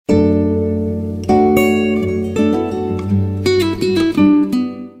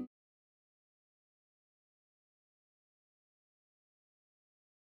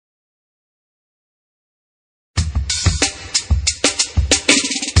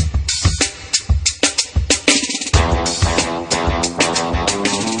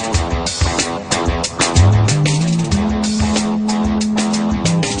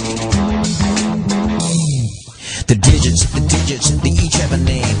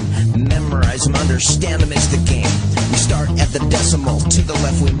understand them is the game. We start at the decimal, to the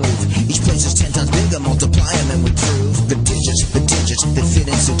left we move. Each place is 10 times bigger, multiply them and we prove. The digits, they fit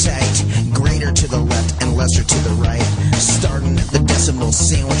in so tight. Greater to the left and lesser to the right. Starting at the decimal,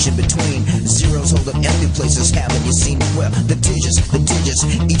 sandwich in between. Zeros hold up empty places, haven't you seen? Well, the digits,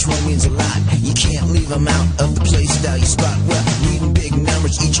 each one means a lot. You can't leave them out of the place value spot. Well, reading big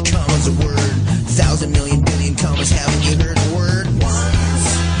numbers, each comma's a word. 1,000 million billion commas, haven't you heard a word? Ones,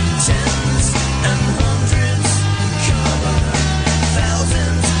 tens, and hundreds, comma.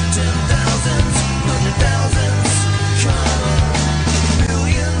 Thousands, 10,000s, 100,000s, comma.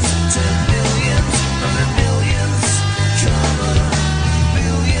 Millions, 10 billions, 100 billions, comma.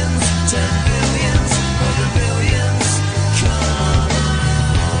 Billions, 10 billions, 100 billions, comma.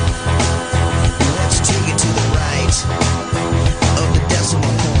 Let's take it to the right of the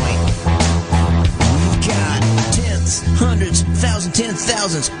decimal point. We've got tens, hundreds, thousands,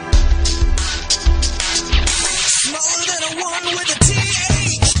 10,000s. Smaller than a one with a TH.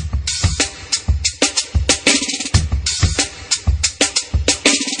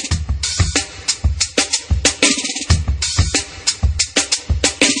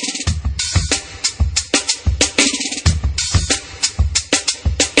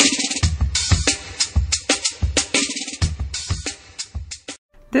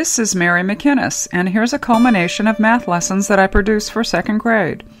 This is Mary McInnes, and here's a culmination of math lessons that I produce for 2nd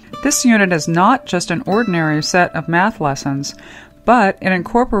grade. This unit is not just an ordinary set of math lessons, but it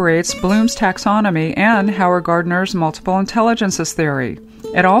incorporates Bloom's taxonomy and Howard Gardner's multiple intelligences theory.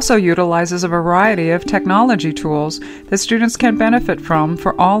 It also utilizes a variety of technology tools that students can benefit from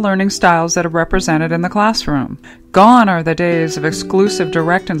for all learning styles that are represented in the classroom. Gone are the days of exclusive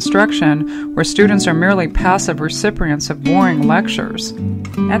direct instruction where students are merely passive recipients of boring lectures.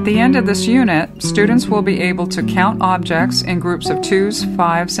 At the end of this unit, students will be able to count objects in groups of 2s,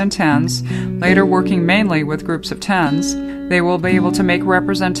 5s, and 10s, later working mainly with groups of 10s. They will be able to make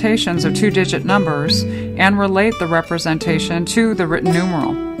representations of 2-digit numbers and relate the representation to the written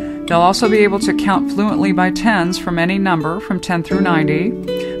numeral. They'll also be able to count fluently by tens from any number from 10 through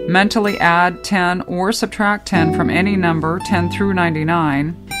 90, mentally add 10 or subtract 10 from any number 10 through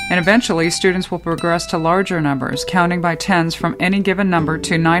 99, and eventually students will progress to larger numbers, counting by tens from any given number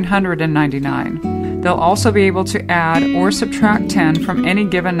to 999. They'll also be able to add or subtract 10 from any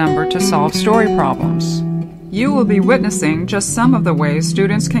given number to solve story problems. You will be witnessing just some of the ways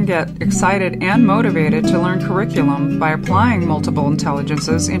students can get excited and motivated to learn curriculum by applying multiple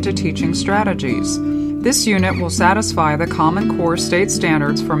intelligences into teaching strategies. This unit will satisfy the Common Core state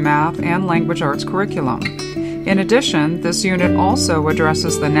standards for math and language arts curriculum. In addition, this unit also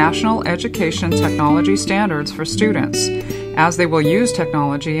addresses the National Education Technology Standards for students, as they will use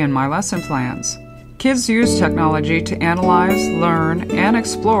technology in my lesson plans. Kids use technology to analyze, learn, and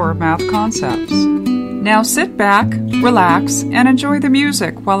explore math concepts. Now sit back, relax, and enjoy the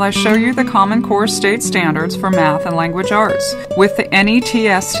music while I show you the Common Core state standards for math and language arts with the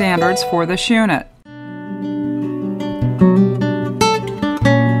NETS standards for this unit.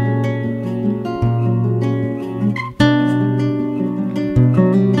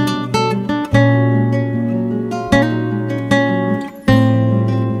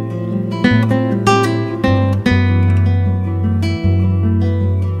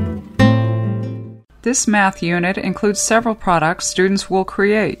 This math unit includes several products students will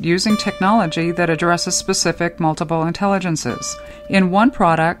create using technology that addresses specific multiple intelligences. In one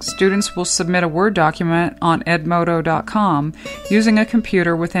product, students will submit a Word document on edmodo.com using a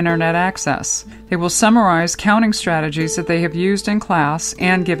computer with internet access. They will summarize counting strategies that they have used in class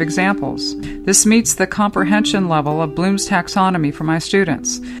and give examples. This meets the comprehension level of Bloom's taxonomy for my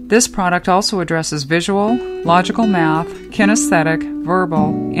students. This product also addresses visual, logical math, kinesthetic,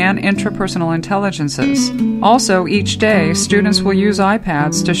 verbal, and intrapersonal intelligences. Also, each day, students will use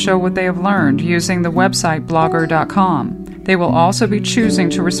iPads to show what they have learned using the website blogger.com. They will also be choosing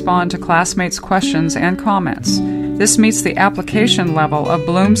to respond to classmates' questions and comments. This meets the application level of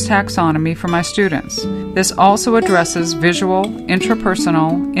Bloom's taxonomy for my students. This also addresses visual,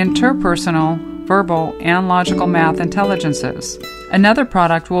 intrapersonal, interpersonal, verbal, and logical math intelligences. Another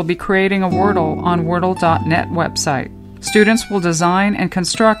product will be creating a Wordle on Wordle.net website. Students will design and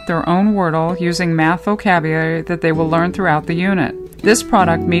construct their own Wordle using math vocabulary that they will learn throughout the unit. This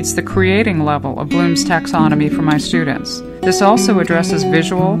product meets the creating level of Bloom's taxonomy for my students. This also addresses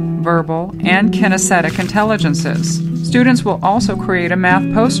visual, verbal, and kinesthetic intelligences. Students will also create a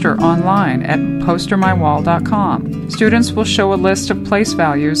math poster online at postermywall.com. Students will show a list of place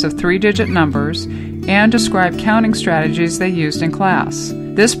values of 3-digit numbers and describe counting strategies they used in class.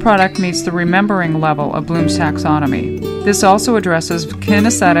 This product meets the remembering level of Bloom's taxonomy. This also addresses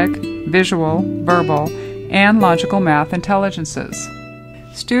kinesthetic, visual, verbal, and logical math intelligences.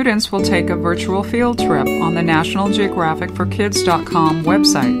 Students will take a virtual field trip on the National Geographic for Kids.com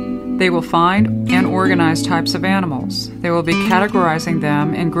website. They will find and organize types of animals. They will be categorizing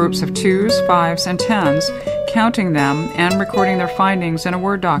them in groups of 2s, 5s, and 10s, counting them, and recording their findings in a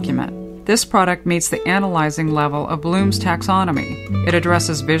Word document. This product meets the analyzing level of Bloom's taxonomy. It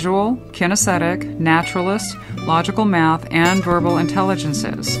addresses visual, kinesthetic, naturalist, logical math, and verbal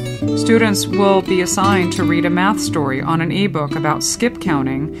intelligences. Students will be assigned to read a math story on an ebook about skip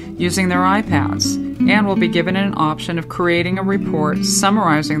counting using their iPads, and will be given an option of creating a report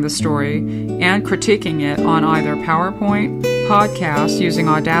summarizing the story and critiquing it on either PowerPoint, podcast using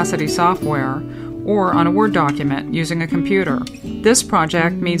Audacity software, or on a Word document using a computer. This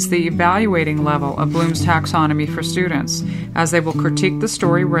project meets the evaluating level of Bloom's taxonomy for students, as they will critique the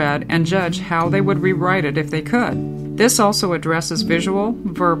story read and judge how they would rewrite it if they could. This also addresses visual,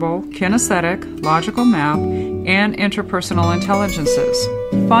 verbal, kinesthetic, logical math, and interpersonal intelligences.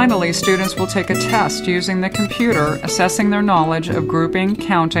 Finally, students will take a test using the computer, assessing their knowledge of grouping,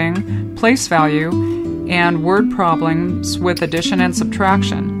 counting, place value, and word problems with addition and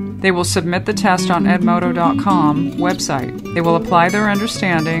subtraction. They will submit the test on edmodo.com website. They will apply their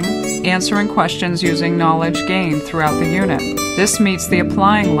understanding, answering questions using knowledge gained throughout the unit. This meets the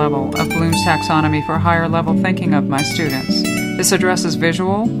applying level of Bloom's taxonomy for higher level thinking of my students. This addresses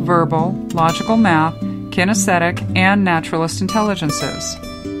visual, verbal, logical math, kinesthetic, and naturalist intelligences.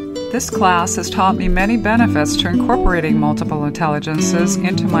 This class has taught me many benefits to incorporating multiple intelligences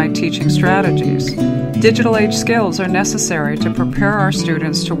into my teaching strategies. Digital age skills are necessary to prepare our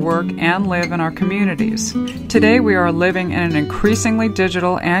students to work and live in our communities. Today we are living in an increasingly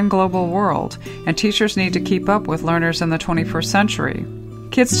digital and global world, and teachers need to keep up with learners in the 21st century.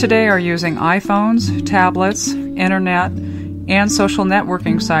 Kids today are using iPhones, tablets, internet, and social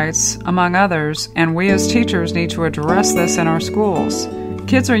networking sites, among others, and we as teachers need to address this in our schools.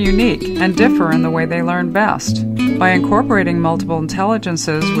 Kids are unique and differ in the way they learn best. By incorporating multiple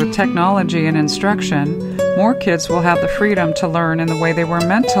intelligences with technology and instruction, more kids will have the freedom to learn in the way they were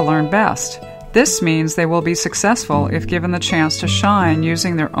meant to learn best. This means they will be successful if given the chance to shine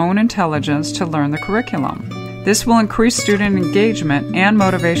using their own intelligence to learn the curriculum. This will increase student engagement and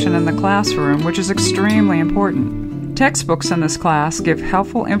motivation in the classroom, which is extremely important. Textbooks in this class give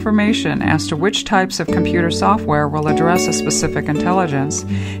helpful information as to which types of computer software will address a specific intelligence,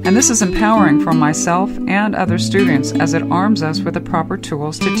 and this is empowering for myself and other students as it arms us with the proper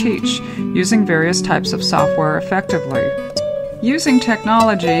tools to teach, using various types of software effectively. Using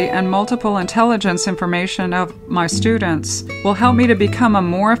technology and multiple intelligence information of my students will help me to become a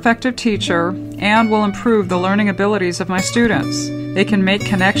more effective teacher and will improve the learning abilities of my students. They can make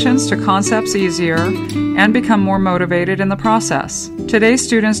connections to concepts easier and become more motivated in the process. Today's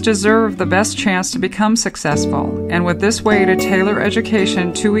students deserve the best chance to become successful, and with this way to tailor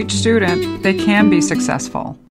education to each student, they can be successful.